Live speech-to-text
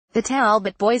The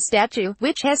Talbot Boys statue,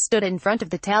 which has stood in front of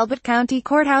the Talbot County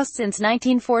Courthouse since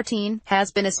 1914,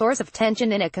 has been a source of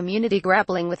tension in a community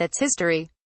grappling with its history.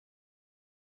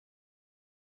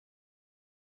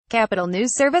 Capital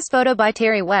News Service photo by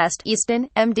Terry West, Easton,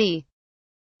 MD.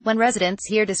 When residents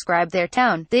here describe their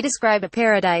town, they describe a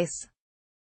paradise.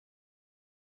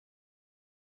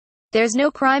 There's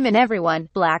no crime and everyone,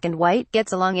 black and white,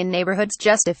 gets along in neighborhoods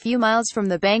just a few miles from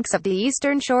the banks of the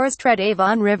eastern shores tread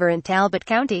Avon River in Talbot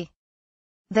County.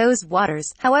 Those waters,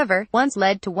 however, once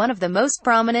led to one of the most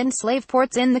prominent slave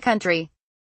ports in the country.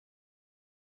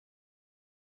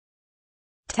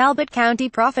 Talbot County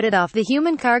profited off the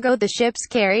human cargo the ships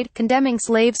carried, condemning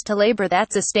slaves to labor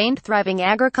that sustained thriving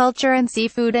agriculture and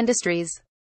seafood industries.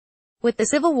 With the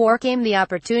Civil War came the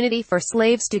opportunity for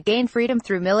slaves to gain freedom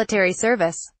through military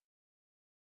service.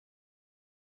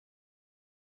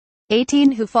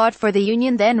 18 who fought for the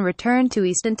Union then returned to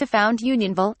Easton to found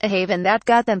Unionville, a haven that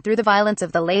got them through the violence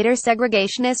of the later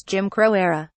segregationist Jim Crow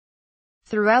era.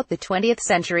 Throughout the 20th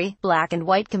century, black and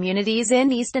white communities in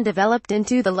Easton developed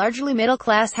into the largely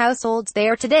middle-class households they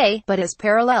are today, but as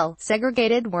parallel,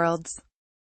 segregated worlds.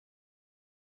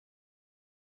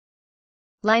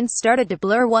 Lines started to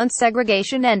blur once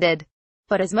segregation ended.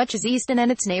 But as much as Easton and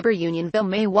its neighbor Unionville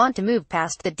may want to move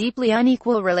past the deeply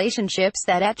unequal relationships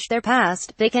that etch their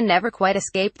past, they can never quite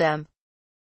escape them.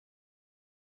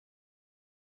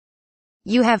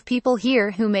 You have people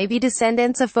here who may be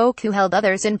descendants of folk who held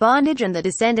others in bondage and the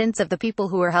descendants of the people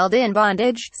who were held in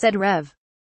bondage, said Rev.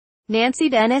 Nancy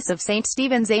Dennis of St.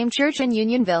 Stephen's AIM Church in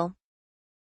Unionville.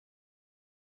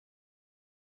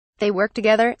 They work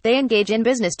together, they engage in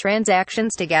business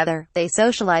transactions together, they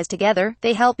socialize together,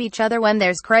 they help each other when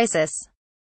there's crisis.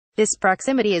 This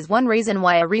proximity is one reason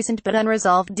why a recent but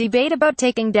unresolved debate about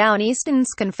taking down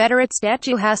Easton's Confederate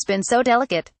statue has been so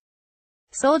delicate.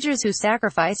 Soldiers who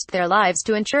sacrificed their lives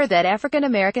to ensure that African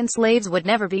American slaves would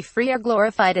never be free are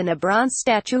glorified in a bronze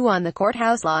statue on the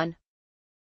courthouse lawn.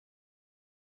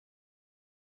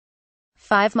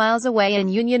 5 miles away in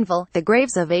Unionville, the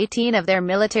graves of 18 of their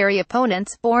military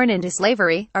opponents, born into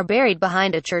slavery, are buried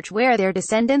behind a church where their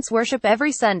descendants worship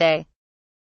every Sunday.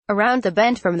 Around the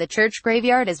bend from the church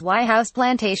graveyard is White House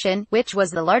Plantation, which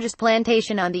was the largest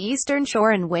plantation on the eastern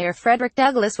shore and where Frederick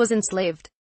Douglass was enslaved.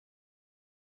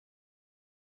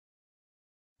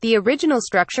 The original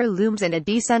structure looms and a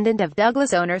descendant of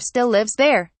Douglass' owner still lives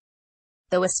there.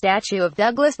 Though a statue of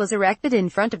Douglass was erected in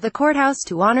front of the courthouse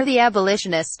to honor the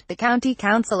abolitionist, the county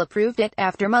council approved it,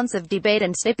 after months of debate,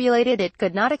 and stipulated it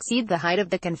could not exceed the height of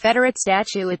the Confederate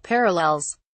statue it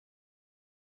parallels.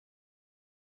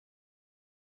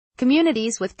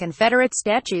 Communities with Confederate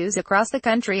statues across the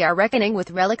country are reckoning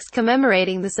with relics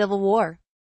commemorating the Civil War.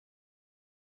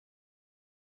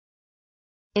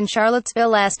 In Charlottesville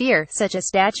last year, such a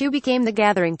statue became the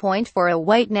gathering point for a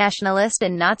white nationalist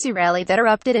and Nazi rally that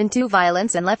erupted into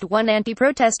violence and left one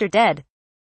anti-protester dead.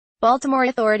 Baltimore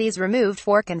authorities removed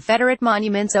 4 Confederate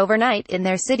monuments overnight in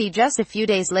their city just a few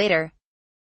days later.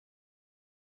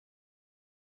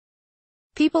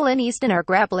 People in Easton are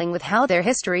grappling with how their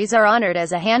histories are honored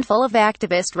as a handful of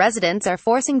activist residents are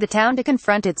forcing the town to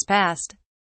confront its past.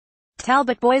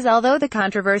 Talbot Boys. Although the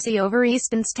controversy over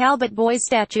Easton's Talbot Boys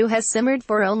statue has simmered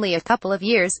for only a couple of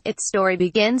years, its story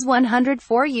begins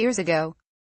 104 years ago.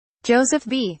 Joseph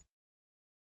B.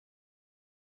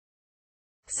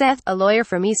 Seth, a lawyer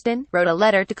from Easton, wrote a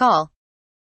letter to Col.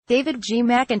 David G.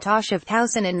 McIntosh of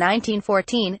Towson in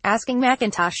 1914, asking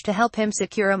McIntosh to help him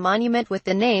secure a monument with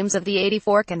the names of the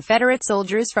 84 Confederate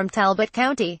soldiers from Talbot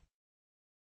County.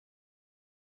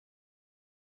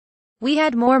 We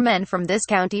had more men from this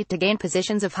county to gain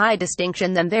positions of high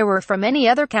distinction than there were from any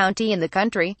other county in the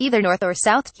country, either north or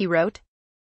south, he wrote.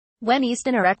 When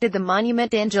Easton erected the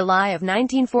monument in July of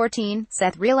 1914,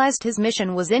 Seth realized his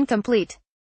mission was incomplete.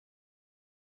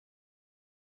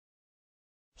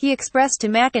 He expressed to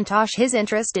McIntosh his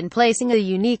interest in placing a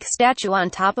unique statue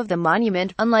on top of the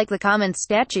monument, unlike the common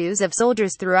statues of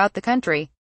soldiers throughout the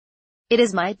country. It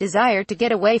is my desire to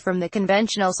get away from the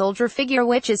conventional soldier figure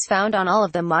which is found on all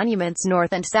of the monuments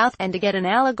north and south, and to get an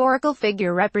allegorical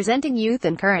figure representing youth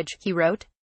and courage, he wrote.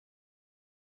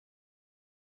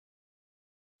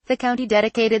 The county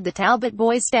dedicated the Talbot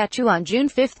Boys statue on June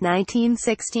 5,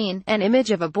 1916, an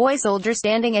image of a boy soldier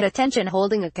standing at attention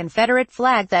holding a Confederate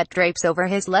flag that drapes over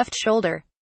his left shoulder.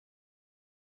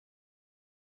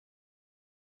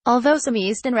 Although some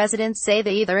Easton residents say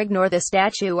they either ignore the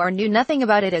statue or knew nothing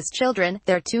about it as children,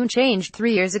 their tune changed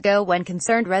 3 years ago when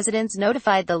concerned residents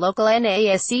notified the local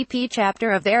NAACP chapter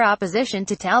of their opposition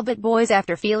to Talbot Boys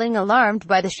after feeling alarmed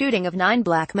by the shooting of 9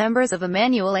 black members of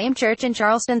Emmanuel AIM Church in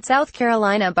Charleston, South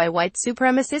Carolina by white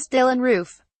supremacist Dylan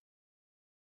Roof.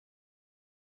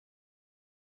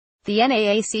 The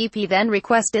NAACP then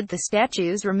requested the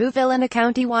statue's removal, and a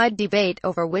county-wide debate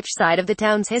over which side of the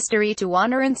town's history to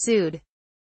honor ensued.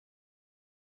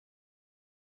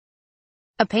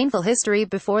 A painful history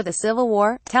before the Civil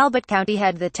War. Talbot County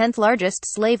had the 10th largest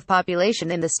slave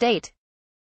population in the state.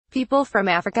 People from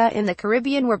Africa in the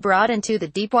Caribbean were brought into the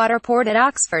Deepwater port at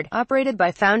Oxford, operated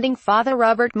by Founding Father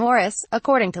Robert Morris,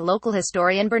 according to local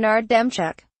historian Bernard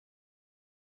Demchuk.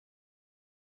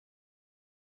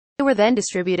 They were then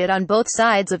distributed on both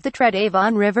sides of the Treat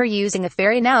Avon River using a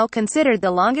ferry now considered the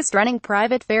longest-running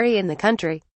private ferry in the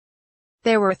country.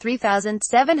 There were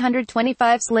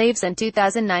 3,725 slaves and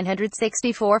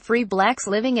 2,964 free blacks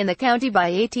living in the county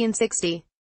by 1860.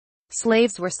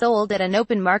 Slaves were sold at an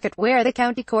open market where the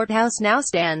county courthouse now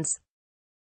stands.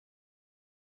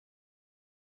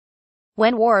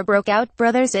 When war broke out,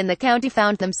 brothers in the county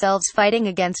found themselves fighting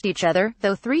against each other,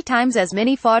 though 3 times as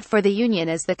many fought for the Union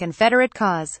as the Confederate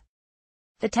cause.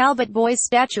 The Talbot Boys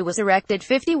statue was erected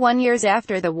 51 years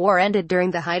after the war ended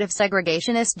during the height of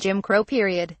segregationist Jim Crow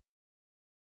period.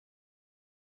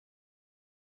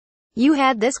 You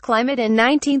had this climate in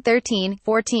 1913,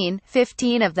 14,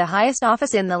 15 of the highest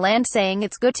office in the land saying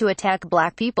it's good to attack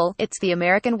black people, it's the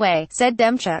American way, said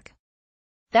Demchuk.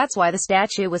 That's why the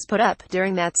statue was put up.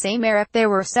 During that same era, there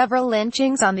were several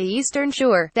lynchings on the Eastern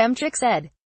Shore, Demchuk said.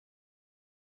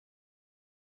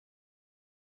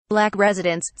 Black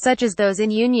residents, such as those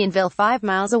in Unionville 5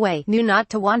 miles away, knew not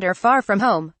to wander far from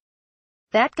home.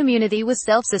 That community was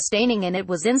self-sustaining and it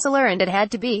was insular, and it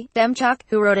had to be, Demchuk,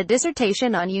 who wrote a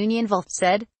dissertation on Unionville,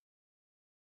 said.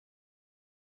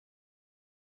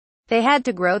 They had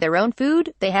to grow their own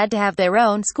food, they had to have their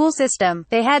own school system,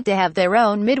 they had to have their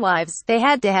own midwives, they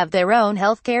had to have their own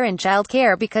health care and child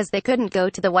care because they couldn't go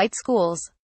to the white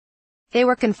schools. They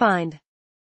were confined.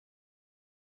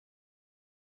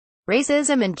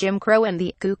 Racism and Jim Crow and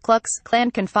the Ku Klux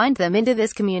Klan confined them into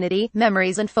this community.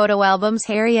 Memories and photo albums.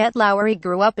 Harriet Lowry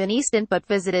grew up in Easton but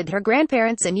visited her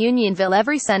grandparents in Unionville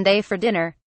every Sunday for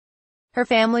dinner. Her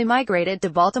family migrated to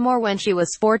Baltimore when she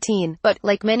was 14, but,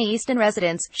 like many Easton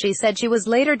residents, she said she was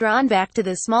later drawn back to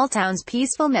the small town's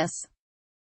peacefulness.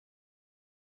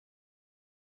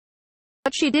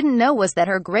 What she didn't know was that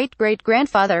her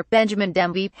great-great-grandfather, Benjamin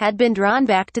Demby, had been drawn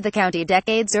back to the county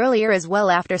decades earlier as well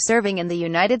after serving in the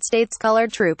United States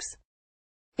Colored Troops.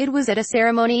 It was at a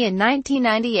ceremony in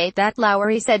 1998 that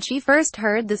Lowry said she first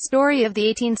heard the story of the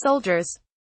 18 soldiers.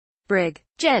 Brig.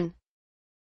 Gen.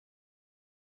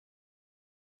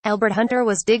 Albert Hunter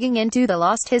was digging into the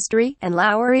lost history, and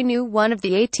Lowry knew one of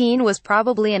the 18 was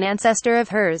probably an ancestor of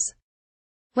hers.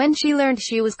 When she learned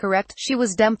she was correct, she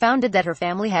was dumbfounded that her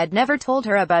family had never told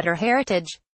her about her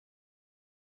heritage.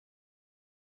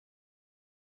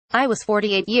 I was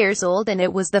 48 years old and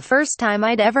it was the first time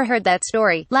I'd ever heard that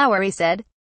story, Lowry said.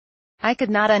 I could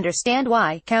not understand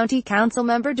why. County Council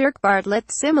member Dirk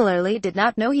Bartlett similarly did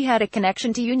not know he had a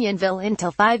connection to Unionville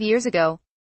until 5 years ago.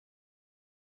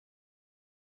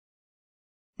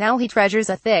 Now he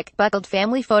treasures a thick, buckled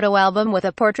family photo album with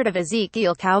a portrait of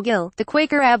Ezekiel Cowgill, the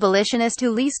Quaker abolitionist who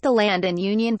leased the land in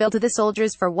Unionville to the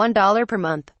soldiers for $1 per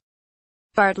month.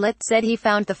 Bartlett said he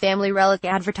found the family relic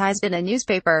advertised in a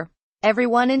newspaper.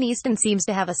 Everyone in Easton seems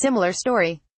to have a similar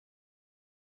story.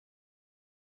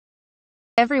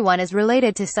 Everyone is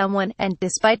related to someone, and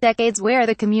despite decades where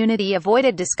the community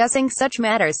avoided discussing such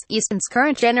matters, Easton's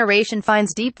current generation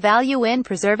finds deep value in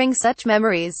preserving such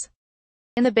memories.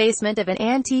 In the basement of an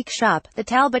antique shop, the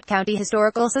Talbot County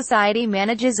Historical Society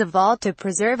manages a vault to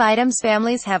preserve items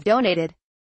families have donated.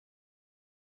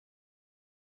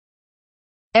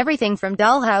 Everything from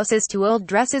dollhouses to old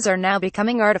dresses are now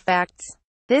becoming artifacts.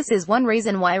 This is one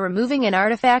reason why removing an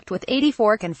artifact with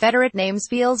 84 Confederate names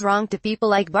feels wrong to people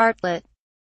like Bartlett.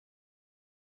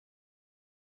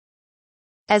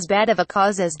 As bad of a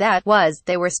cause as that was,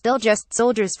 they were still just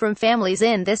soldiers from families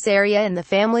in this area and the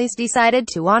families decided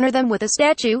to honor them with a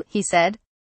statue, he said.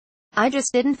 I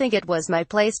just didn't think it was my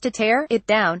place to tear it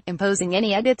down. Imposing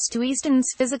any edits to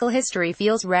Easton's physical history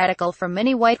feels radical for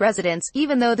many white residents,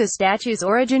 even though the statue's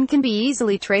origin can be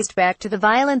easily traced back to the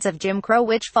violence of Jim Crow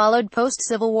which followed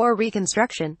post-Civil War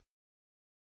Reconstruction.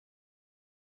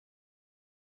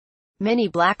 Many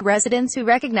black residents who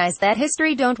recognize that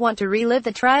history don't want to relive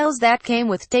the trials that came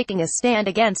with taking a stand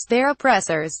against their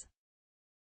oppressors.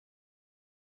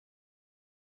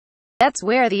 That's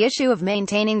where the issue of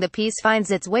maintaining the peace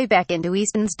finds its way back into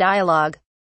Easton's dialogue.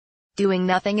 Doing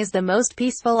nothing is the most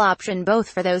peaceful option both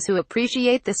for those who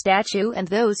appreciate the statue and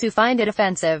those who find it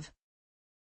offensive.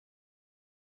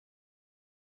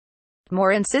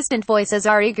 More insistent voices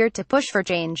are eager to push for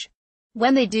change.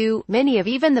 When they do, many of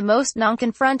even the most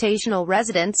non-confrontational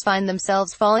residents find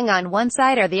themselves falling on one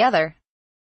side or the other.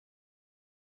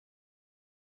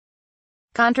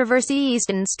 Controversy: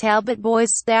 Easton's Talbot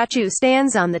Boys statue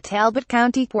stands on the Talbot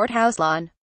County Courthouse lawn.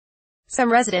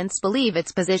 Some residents believe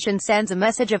its position sends a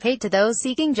message of hate to those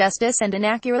seeking justice and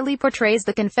inaccurately portrays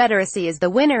the Confederacy as the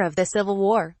winner of the Civil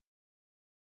War.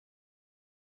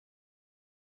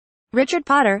 Richard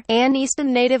Potter, an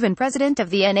Easton native and president of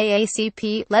the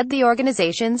NAACP, led the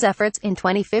organization's efforts in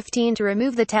 2015 to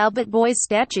remove the Talbot Boys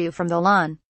statue from the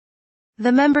lawn.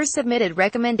 The members submitted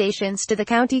recommendations to the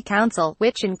county council,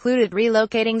 which included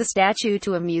relocating the statue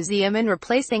to a museum and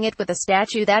replacing it with a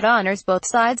statue that honors both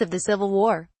sides of the Civil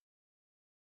War.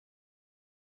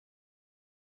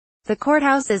 The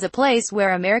courthouse is a place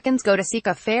where Americans go to seek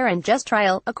a fair and just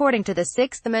trial, according to the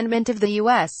Sixth Amendment of the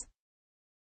U.S.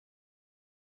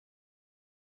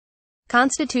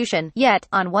 Constitution. Yet,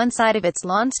 on one side of its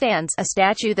lawn stands a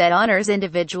statue that honors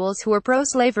individuals who were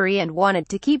pro-slavery and wanted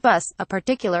to keep us, a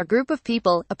particular group of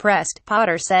people, oppressed,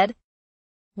 Potter said.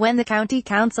 When the county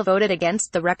council voted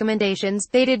against the recommendations,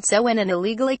 they did so in an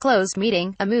illegally closed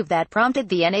meeting, a move that prompted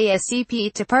the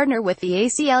NAACP to partner with the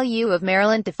ACLU of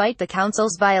Maryland to fight the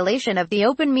council's violation of the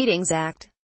Open Meetings Act.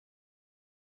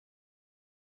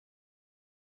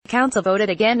 The council voted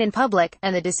again in public,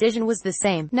 and the decision was the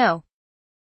same: no.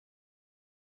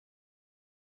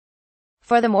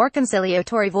 For the more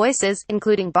conciliatory voices,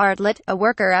 including Bartlett, a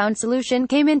workaround solution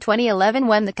came in 2011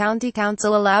 when the county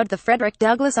council allowed the Frederick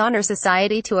Douglass Honor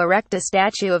Society to erect a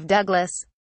statue of Douglass.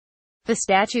 The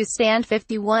statues stand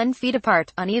 51 feet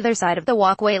apart, on either side of the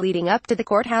walkway leading up to the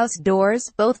courthouse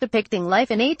doors, both depicting life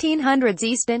in 1800s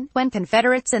Easton, when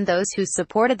Confederates and those who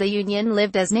supported the Union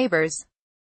lived as neighbors.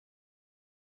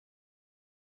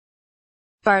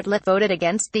 Bartlett voted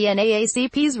against the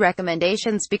NAACP's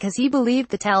recommendations because he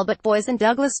believed the Talbot Boys and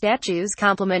Douglass statues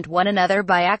complement one another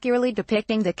by accurately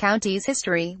depicting the county's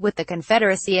history, with the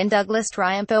Confederacy and Douglass'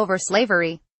 triumph over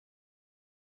slavery.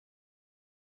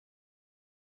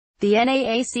 The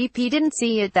NAACP didn't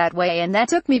see it that way, and that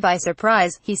took me by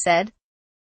surprise, he said.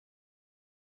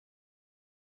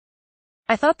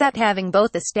 I thought that having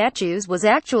both the statues was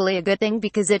actually a good thing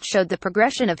because it showed the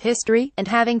progression of history, and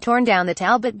having torn down the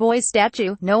Talbot Boys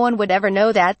statue, no one would ever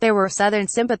know that there were Southern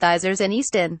sympathizers in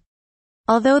Easton.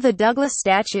 Although the Douglass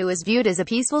statue is viewed as a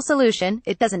peaceful solution,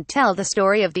 it doesn't tell the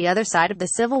story of the other side of the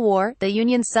Civil War, the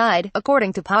Union side,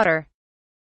 according to Potter.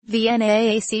 The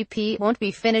NAACP won't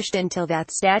be finished until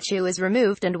that statue is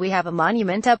removed, and we have a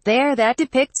monument up there that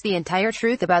depicts the entire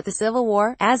truth about the Civil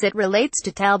War, as it relates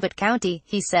to Talbot County,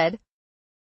 he said.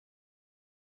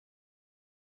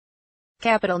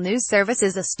 Capital News Service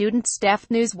is a student-staffed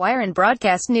newswire and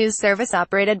broadcast news service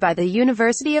operated by the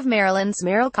University of Maryland's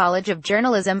Merrill College of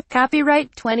Journalism.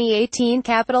 Copyright 2018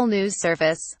 Capital News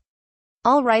Service.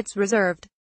 All rights reserved.